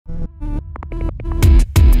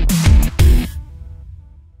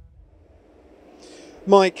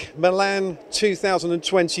Mike, Milan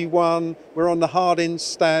 2021, we're on the Hardin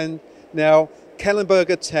stand now.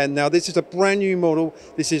 Kellenberger 10. Now, this is a brand new model.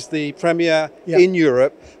 This is the premier in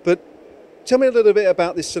Europe. But tell me a little bit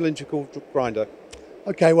about this cylindrical grinder.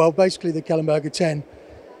 Okay, well, basically the Kellenberger 10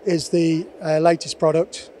 is the latest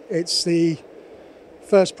product. It's the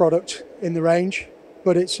first product in the range,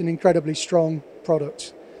 but it's an incredibly strong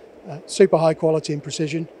product. Super high quality and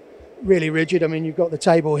precision, really rigid. I mean, you've got the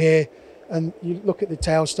table here, and you look at the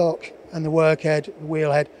tailstock and the workhead, the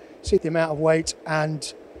wheel head, see the amount of weight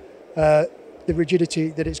and the rigidity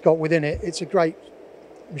that it's got within it. It's a great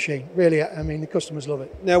machine, really. I mean, the customers love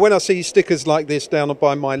it. Now, when I see stickers like this down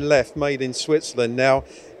by my left, made in Switzerland, now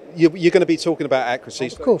you're going to be talking about accuracy.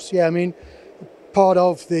 Of course, yeah. I mean, part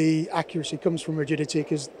of the accuracy comes from rigidity,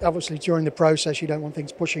 because obviously during the process you don't want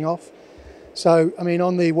things pushing off. So, I mean,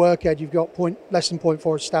 on the workhead you've got less than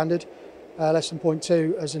 0.4 as standard, less than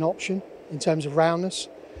 0.2 as an option in terms of roundness.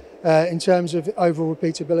 In terms of overall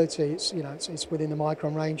repeatability, it's within the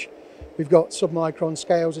micron range. We've got sub-micron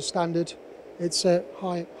scales as standard. It's a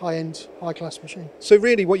high-end, high-class machine. So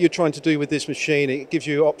really what you're trying to do with this machine, it gives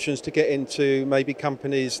you options to get into maybe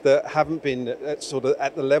companies that haven't been at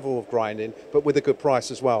the level of grinding, but with a good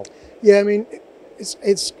price as well. Yeah, I mean,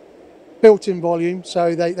 it's built in volume,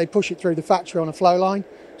 so they push it through the factory on a flow line.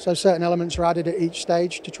 So certain elements are added at each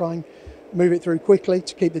stage to try and move it through quickly,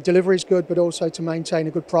 to keep the deliveries good, but also to maintain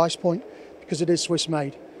a good price point, because it is Swiss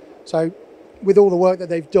made. So with all the work that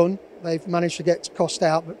they've done, they've managed to get cost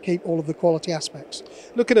out but keep all of the quality aspects.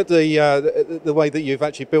 Looking at the way that you've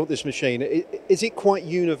actually built this machine, is it quite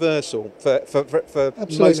universal for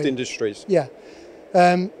most industries? Yeah.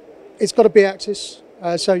 It's got a B-axis,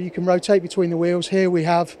 so you can rotate between the wheels. Here we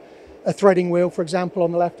have a threading wheel, for example,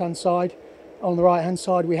 on the left-hand side. On the right-hand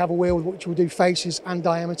side we have a wheel which will do faces and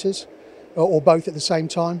diameters, or both at the same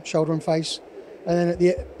time, shoulder and face. And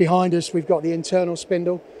then behind us we've got the internal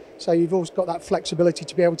spindle. So you've also got that flexibility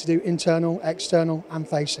to be able to do internal, external and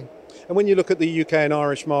facing. And when you look at the UK and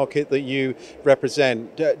Irish market that you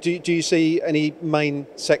represent, do you see any main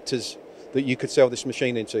sectors that you could sell this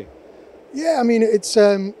machine into? Yeah, I mean,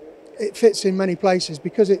 it fits in many places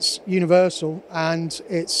because it's universal and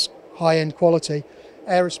it's high-end quality.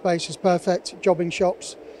 Aerospace is perfect, jobbing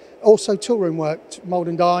shops, also toolroom work, mould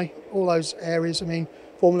and die, all those areas. I mean,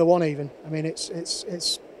 Formula One even. I mean,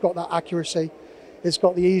 it's got that accuracy. It's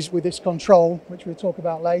got the ease with this control, which we'll talk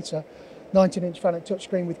about later. 19-inch FANUC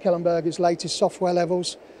touchscreen with Kellenberger's latest software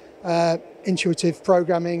levels, intuitive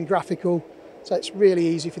programming, graphical. So it's really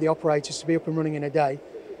easy for the operators to be up and running in a day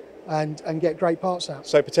and get great parts out.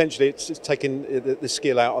 So potentially it's taking the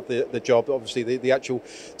skill out of the job, obviously the actual,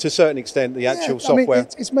 to a certain extent, the actual software. I mean,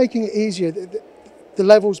 it's making it easier. The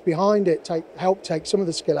levels behind it help take some of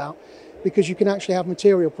the skill out, because you can actually have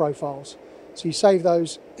material profiles. So you save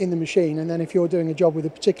those in the machine, and then if you're doing a job with a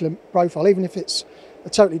particular profile, even if it's a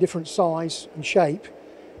totally different size and shape,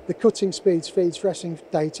 the cutting speeds, feeds, dressing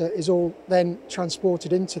data is all then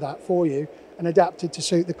transported into that for you and adapted to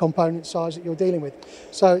suit the component size that you're dealing with.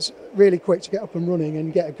 So it's really quick to get up and running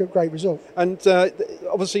and get a great result. And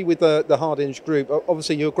obviously with the Hardin group,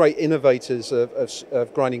 obviously you're great innovators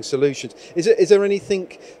of grinding solutions. Is there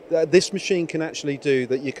anything that this machine can actually do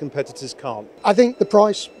that your competitors can't? I think the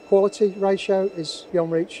price quality ratio is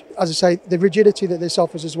beyond reach. As I say, the rigidity that this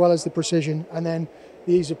offers, as well as the precision, and then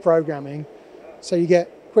the ease of programming. So you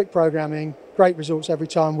get quick programming, great results every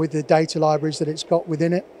time with the data libraries that it's got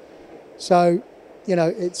within it. So, you know,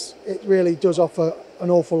 it really does offer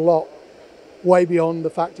an awful lot, way beyond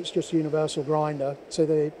the fact it's just a universal grinder, to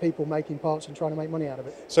the people making parts and trying to make money out of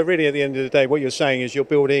it. So really at the end of the day, what you're saying is you're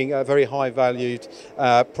building a very high valued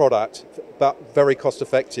product, but very cost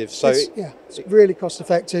effective. So it's really cost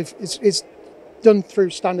effective. It's done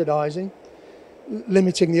through standardizing,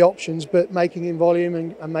 limiting the options, but making in volume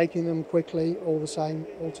and making them quickly, all the same,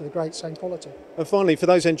 all to the great same quality. And finally, for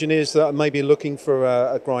those engineers that are maybe looking for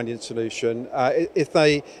a grinding solution, if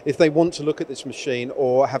they want to look at this machine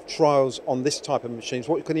or have trials on this type of machines,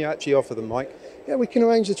 what can you actually offer them, Mike? Yeah, we can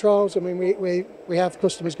arrange the trials. I mean, we have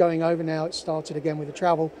customers going over now. It's started again with the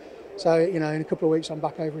travel. So, you know, in a couple of weeks I'm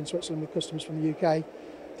back over in Switzerland with customers from the UK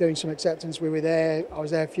doing some acceptance. We were there, I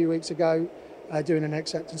was there a few weeks ago, doing an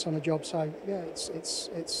acceptance on a job. So yeah,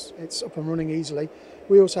 it's up and running easily.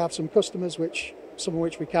 We also have some customers some of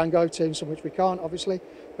which we can go to and some of which we can't, obviously,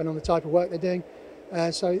 depending on the type of work they're doing.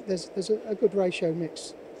 So there's a good ratio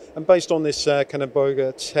mix. And based on this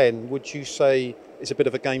Kellenberger 10, would you say it's a bit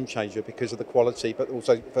of a game changer because of the quality, but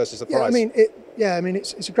also versus the price? I mean,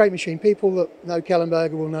 it's a great machine. People that know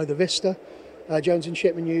Kellenberger will know the Vista. Jones and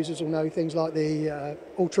Shipman users will know things like the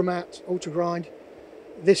Ultramat, Ultra Grind.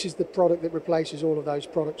 this is the product that replaces all of those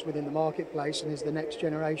products within the marketplace and is the next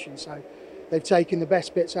generation. So they've taken the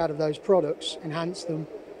best bits out of those products, enhanced them,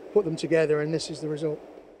 put them together, and this is the result.